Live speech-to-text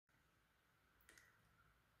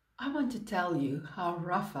I want to tell you how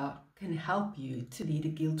Rafa can help you to lead a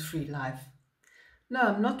guilt-free life. No,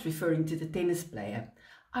 I'm not referring to the tennis player.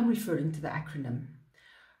 I'm referring to the acronym.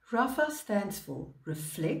 Rafa stands for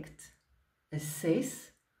Reflect,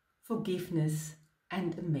 Assess, Forgiveness,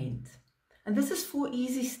 and Amend. And this is 4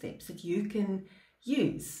 easy steps that you can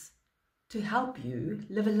use to help you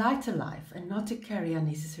live a lighter life and not to carry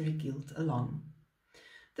unnecessary guilt along.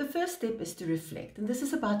 The first step is to reflect, and this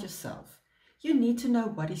is about yourself. You need to know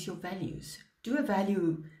what is your values. Do a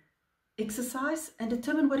value exercise and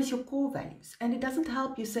determine what is your core values. And it doesn't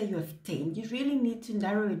help you say you have 10. You really need to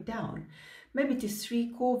narrow it down, maybe to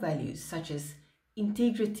 3 core values such as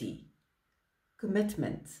integrity,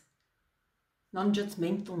 commitment,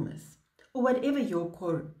 non-judgmentalness, or whatever your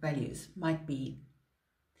core values might be.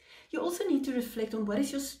 You also need to reflect on what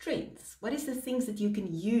is your strengths, what is the things that you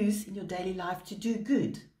can use in your daily life to do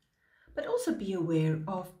good, but also be aware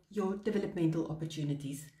of your developmental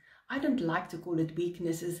opportunities. I don't like to call it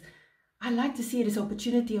weaknesses. I like to see it as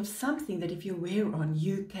opportunity of something that if you wear on,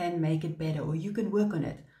 you can make it better or you can work on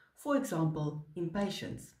it. For example,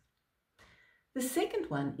 impatience. The second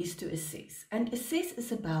one is to assess, and assess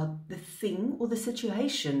is about the thing or the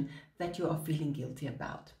situation that you are feeling guilty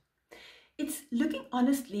about. It's looking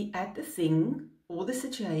honestly at the thing or the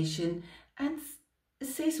situation and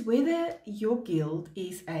assess whether your guilt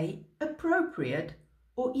is appropriate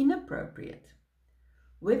or inappropriate,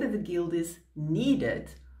 whether the guilt is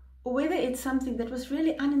needed or whether it's something that was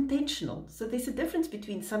really unintentional. So there's a difference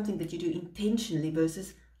between something that you do intentionally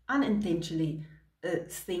versus unintentionally, a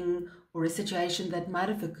thing or a situation that might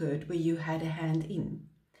have occurred where you had a hand in.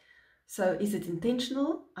 So is it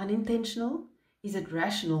intentional, unintentional? Is it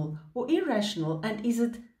rational or irrational? And is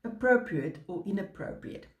it appropriate or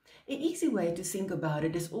inappropriate? An easy way to think about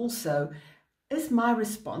it is also, is my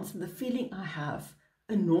response and the feeling I have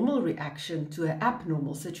a normal reaction to an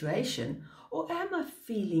abnormal situation, or am I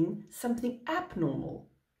feeling something abnormal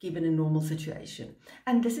given a normal situation?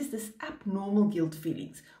 And this is this abnormal guilt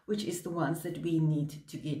feelings, which is the ones that we need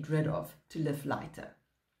to get rid of to live lighter.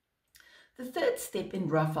 The third step in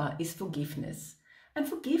Rafa is forgiveness. And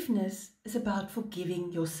forgiveness is about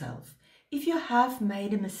forgiving yourself. If you have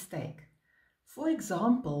made a mistake, for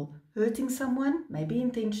example, hurting someone, maybe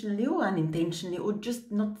intentionally or unintentionally, or just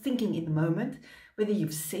not thinking in the moment, whether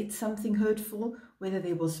you've said something hurtful, whether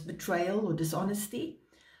there was betrayal or dishonesty.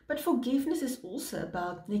 But forgiveness is also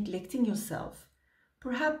about neglecting yourself.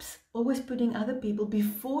 Perhaps always putting other people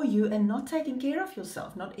before you and not taking care of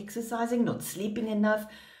yourself, not exercising, not sleeping enough,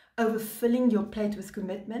 overfilling your plate with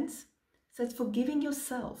commitments. So it's forgiving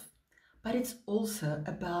yourself, but it's also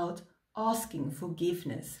about asking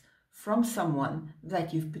forgiveness from someone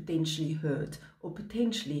that you've potentially hurt or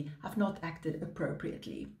potentially have not acted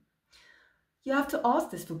appropriately. You have to ask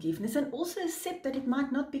this forgiveness and also accept that it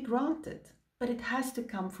might not be granted, but it has to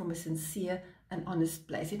come from a sincere and honest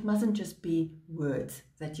place. It mustn't just be words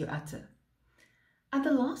that you utter. And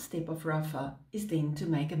the last step of Rafa is then to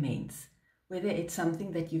make amends, whether it's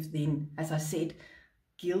something that you've then, as I said,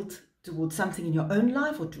 guilt towards something in your own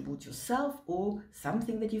life or towards yourself, or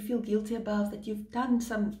something that you feel guilty about that you've done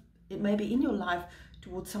maybe in your life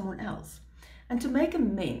towards someone else. And to make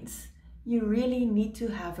amends, you really need to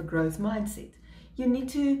have a growth mindset. You need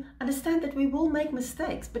to understand that we will make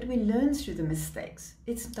mistakes, but we learn through the mistakes.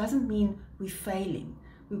 It doesn't mean we're failing.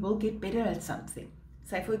 We will get better at something.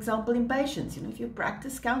 Say, for example, impatience. If you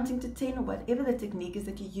practice counting to 10 or whatever the technique is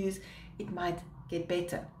that you use, it might get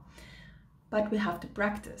better. But we have to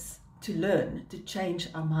practice to learn, to change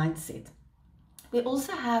our mindset. We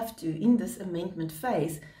also have to, in this amendment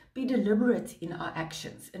phase, be deliberate in our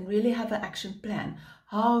actions and really have an action plan.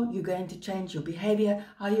 How you're going to change your behavior,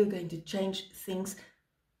 how you're going to change things,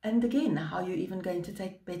 and again, how you're even going to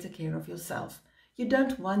take better care of yourself. You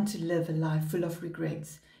don't want to live a life full of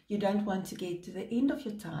regrets. You don't want to get to the end of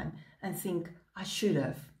your time and think, I should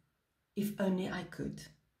have, if only I could.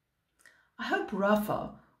 I hope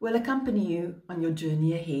Rafa will accompany you on your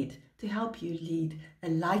journey ahead to help you lead a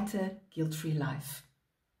lighter, guilt-free life.